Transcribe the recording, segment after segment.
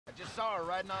saw her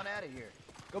riding on out of here.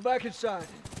 Go back inside.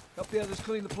 Help the others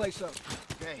clean the place up.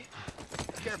 Okay.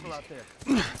 Careful out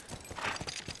there.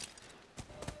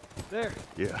 There.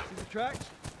 Yeah. See the tracks?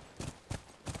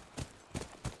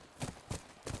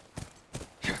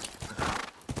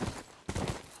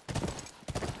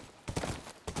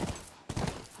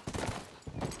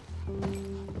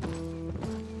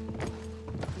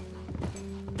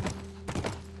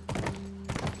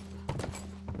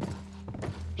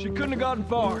 She couldn't have gotten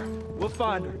far. We'll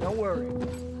find her, don't worry.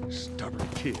 Stubborn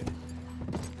kid.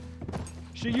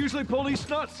 She usually pull these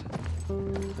stunts?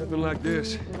 Nothing like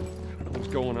this. I don't know what's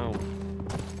going on.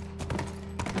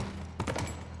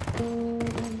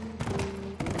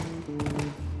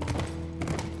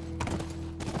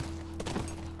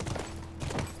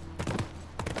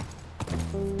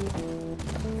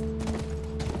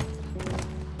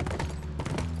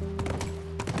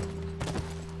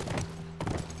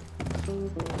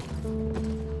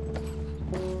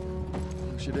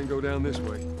 She didn't go down this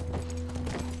way.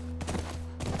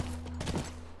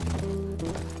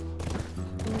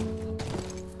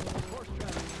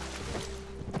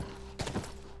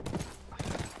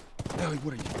 Ellie,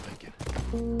 what are you thinking?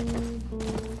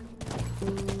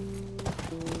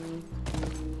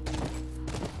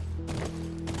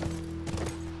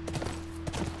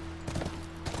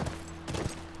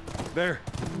 There,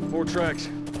 4 tracks.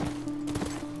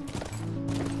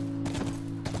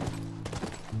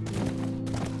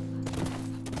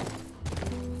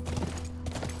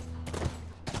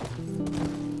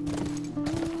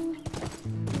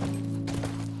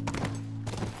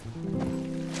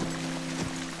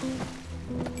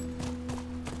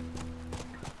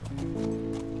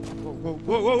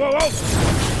 Whoa!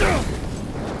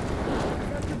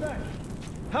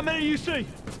 How many do you see?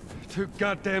 Too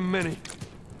goddamn many.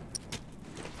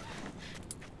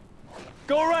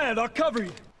 Go around, I'll cover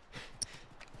you.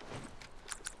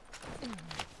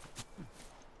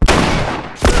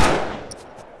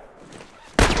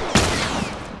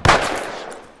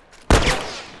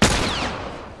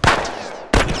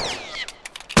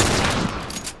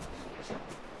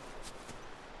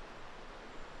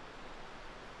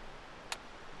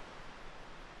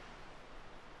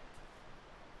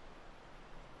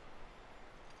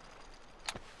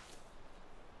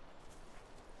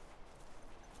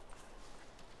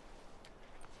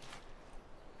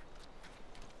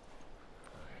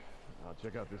 I'll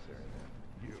check out this area.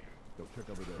 You, go check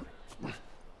over there.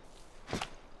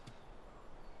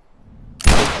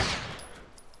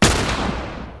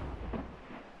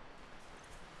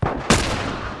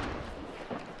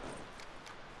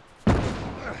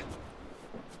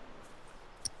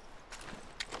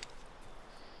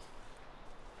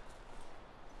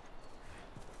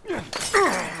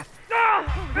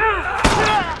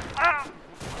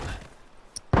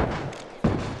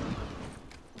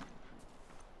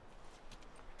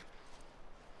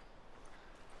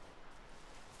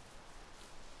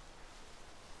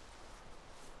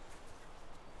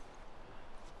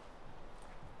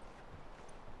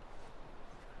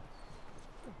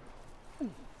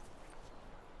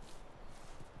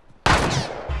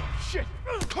 Shit!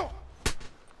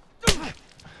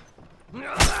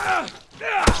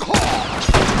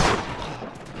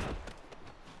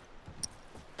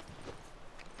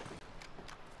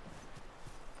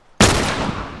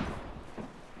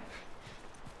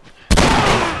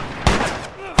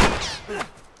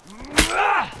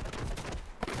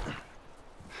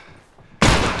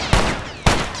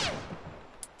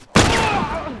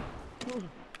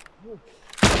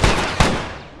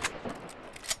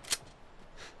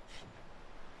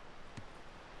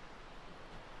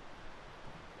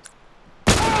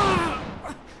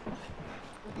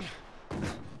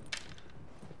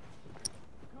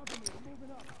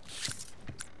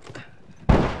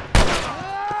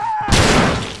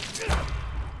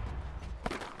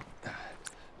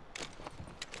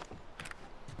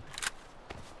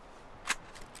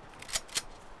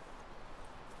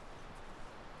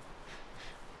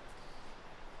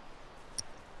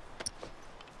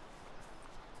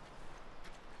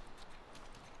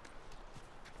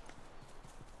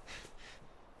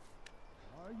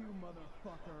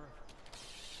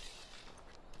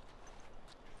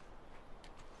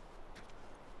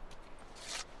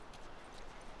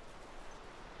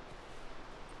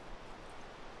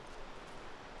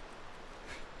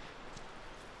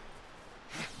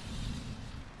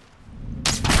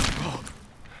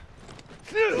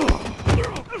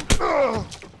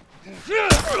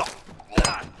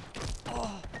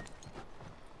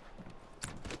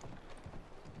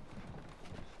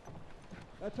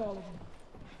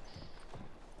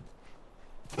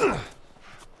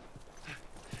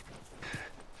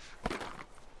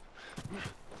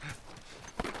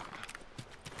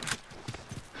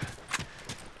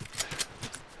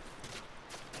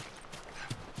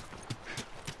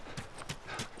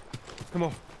 Come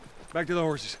on. Back to the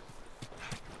horses.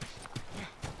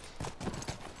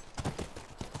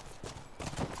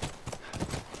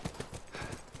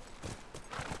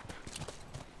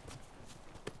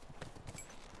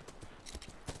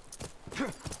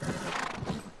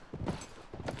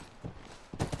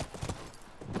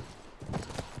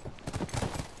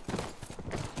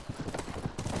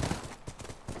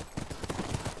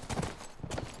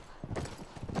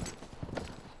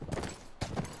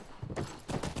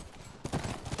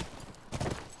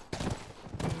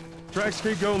 Tracks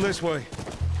keep going this way.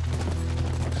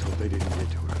 So they didn't get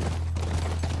to her.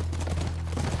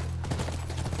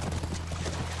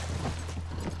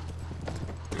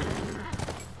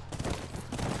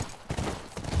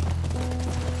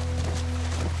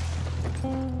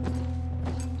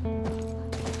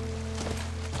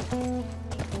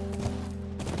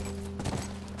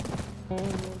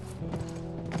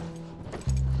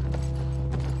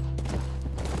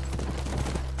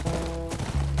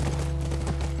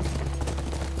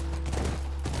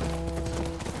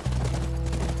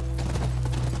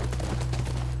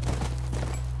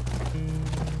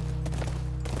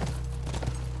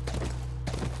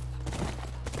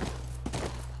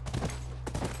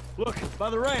 Look, by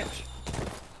the ranch.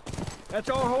 That's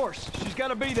our horse. She's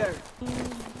gotta be there.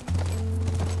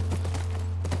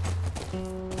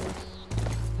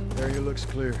 Area looks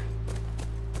clear.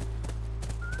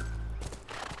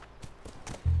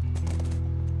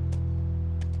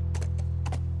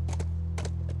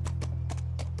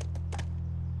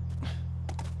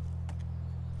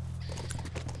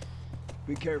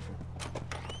 Be careful.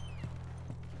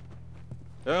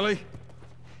 Ellie?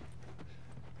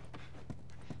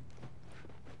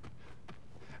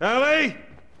 Ellie!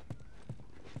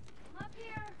 I'm up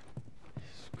here.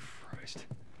 Jesus Christ.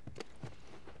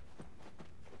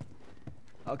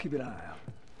 I'll keep an eye out.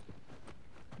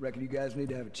 Reckon you guys need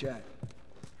to have a chat.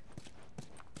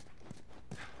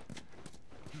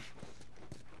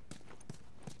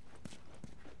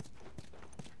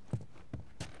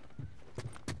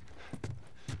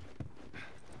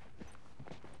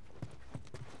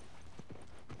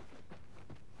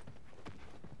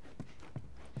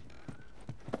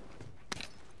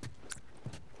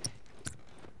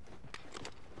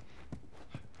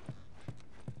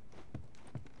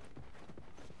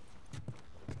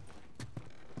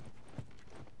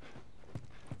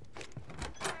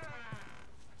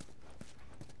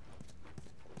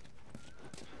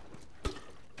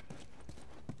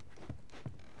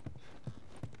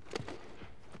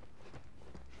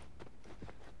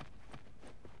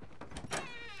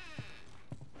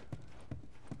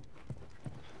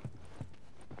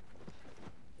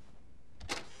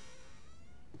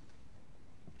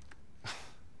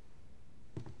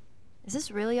 Is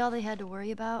this really all they had to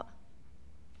worry about?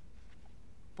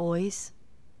 Boys,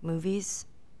 movies,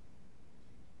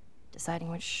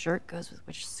 deciding which shirt goes with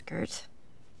which skirt.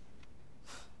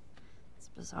 It's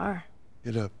bizarre.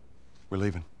 Get up. We're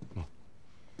leaving. Come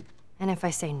on. And if I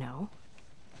say no?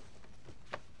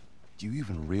 Do you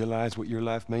even realize what your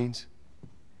life means?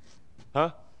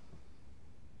 Huh?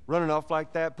 Running off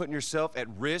like that, putting yourself at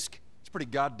risk? It's pretty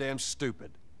goddamn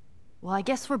stupid. Well, I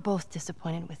guess we're both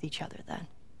disappointed with each other then.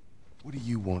 What do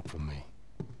you want from me?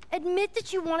 Admit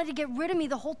that you wanted to get rid of me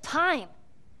the whole time.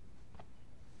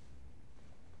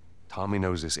 Tommy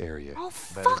knows this area Oh,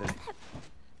 better fuck than... that.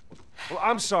 Well,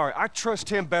 I'm sorry. I trust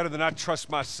him better than I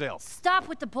trust myself. Stop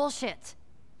with the bullshit.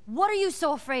 What are you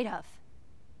so afraid of?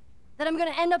 That I'm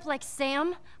gonna end up like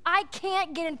Sam? I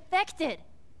can't get infected.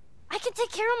 I can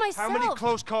take care of myself. How many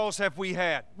close calls have we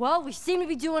had? Well, we seem to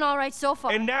be doing all right so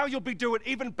far. And now you'll be doing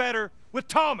even better with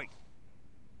Tommy.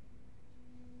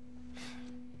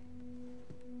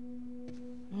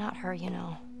 Not her, you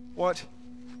know. What?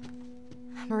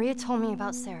 Maria told me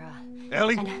about Sarah.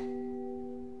 Ellie? And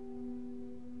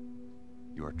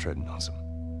You are treading on some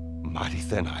mighty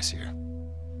thin ice here.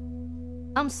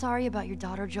 I'm sorry about your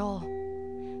daughter, Joel.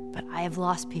 But I have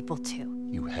lost people too.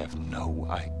 You have no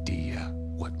idea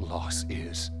what loss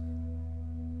is.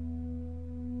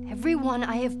 Everyone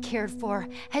I have cared for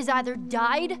has either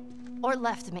died or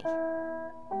left me.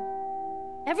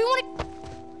 Everyone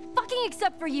fucking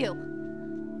except for you.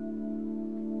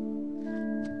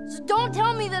 So don't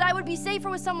tell me that I would be safer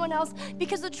with someone else,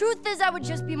 because the truth is I would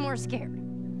just be more scared.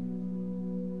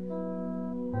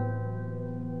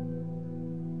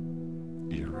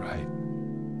 You're right.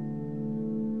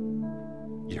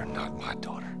 You're not my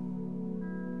daughter.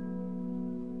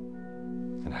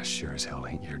 And I sure as hell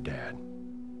ain't your dad.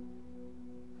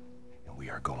 And we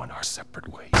are going our separate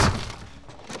ways.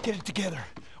 Get it together.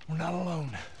 We're not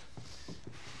alone.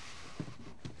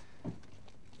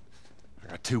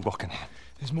 I got two walking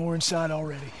in. There's more inside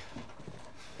already.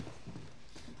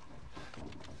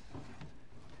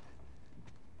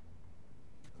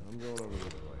 I'm going over this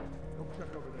way. Go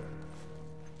check over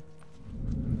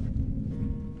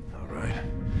there. All right.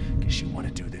 Guess you want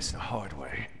to do this the hard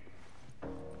way.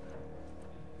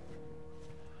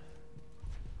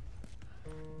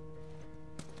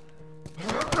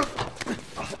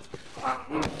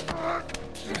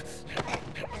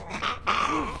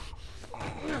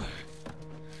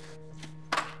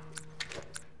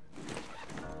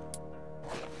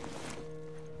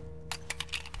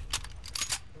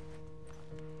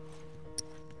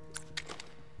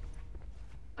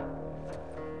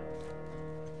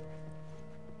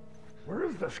 Where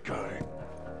is this guy?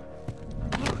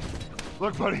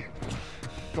 Look, buddy.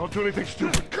 Don't do anything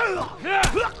stupid.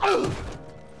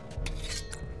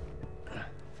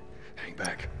 Hang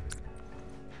back.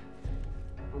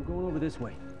 I'm going over this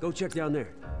way. Go check down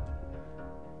there.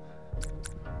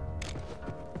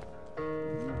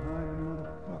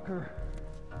 Motherfucker.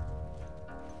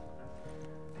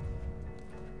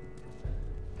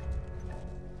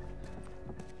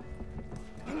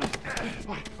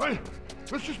 Hey,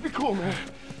 let's just be cool, man.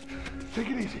 Take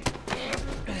it easy.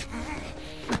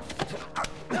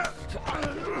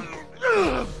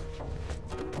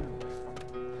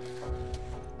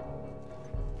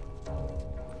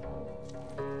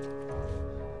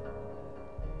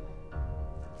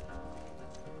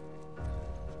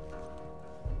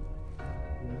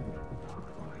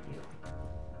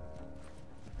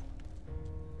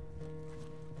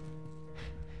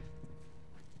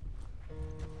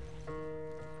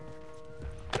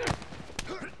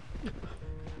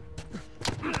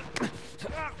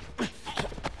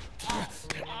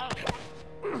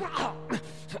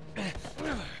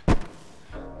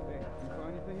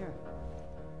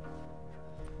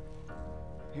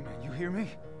 Hey, man, you hear me?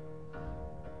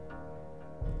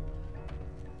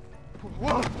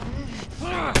 Whoa!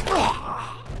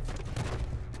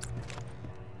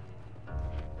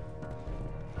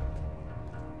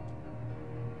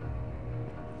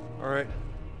 All right.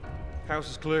 House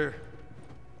is clear.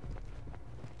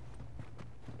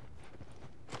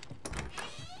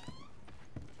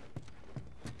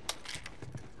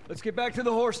 Let's get back to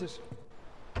the horses.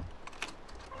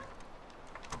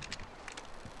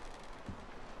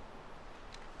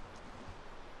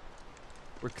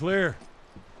 We're clear.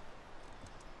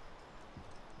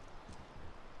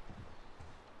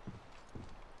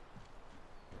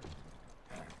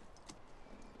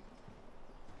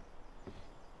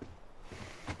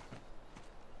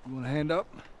 You want a hand up?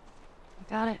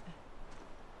 Got it.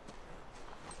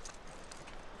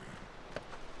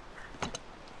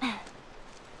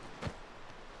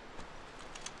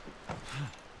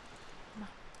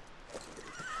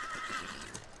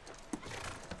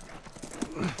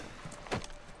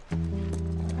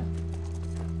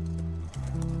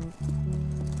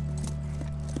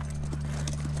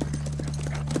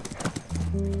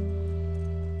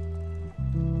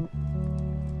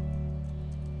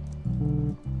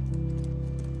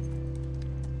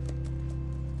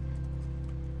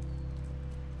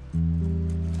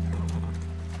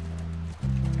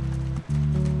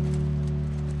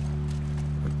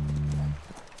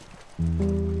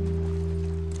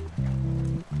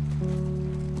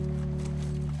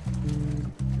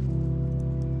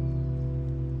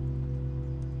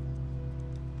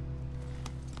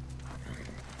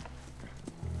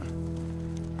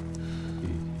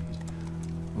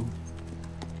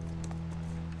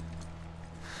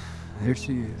 There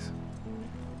she is.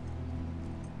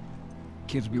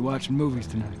 Kids will be watching movies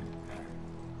tonight.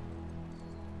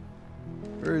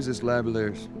 Where is this lab of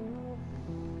theirs?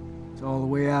 It's all the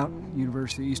way out,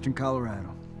 University of Eastern Colorado.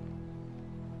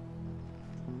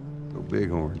 Go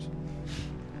Bighorns.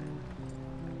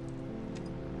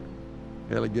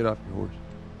 Ellie, get off your horse.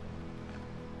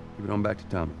 Give it on back to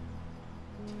Tommy.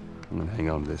 I'm gonna hang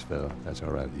on to this fella. That's all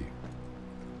right with you.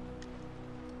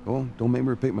 Go on, don't make me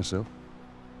repeat myself.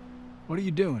 What are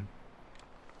you doing?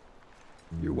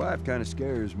 Your wife kind of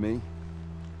scares me.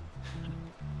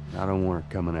 I don't want her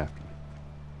coming after me.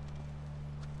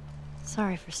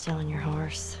 Sorry for stealing your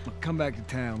horse. Well, come back to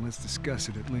town. Let's discuss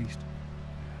it at least.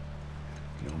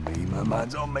 You know me, my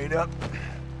mind's all made up.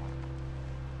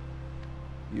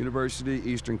 University,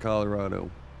 Eastern Colorado.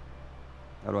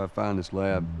 How do I find this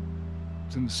lab?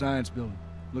 It's in the science building.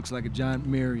 Looks like a giant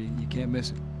mirror. You can't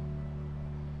miss it.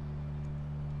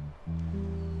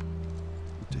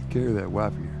 Take care of that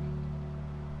wife of yours.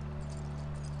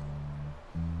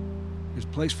 There's a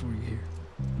place for you here.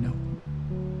 You know?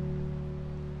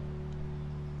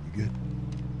 You good?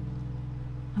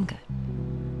 I'm good.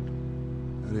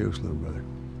 Adios, little brother.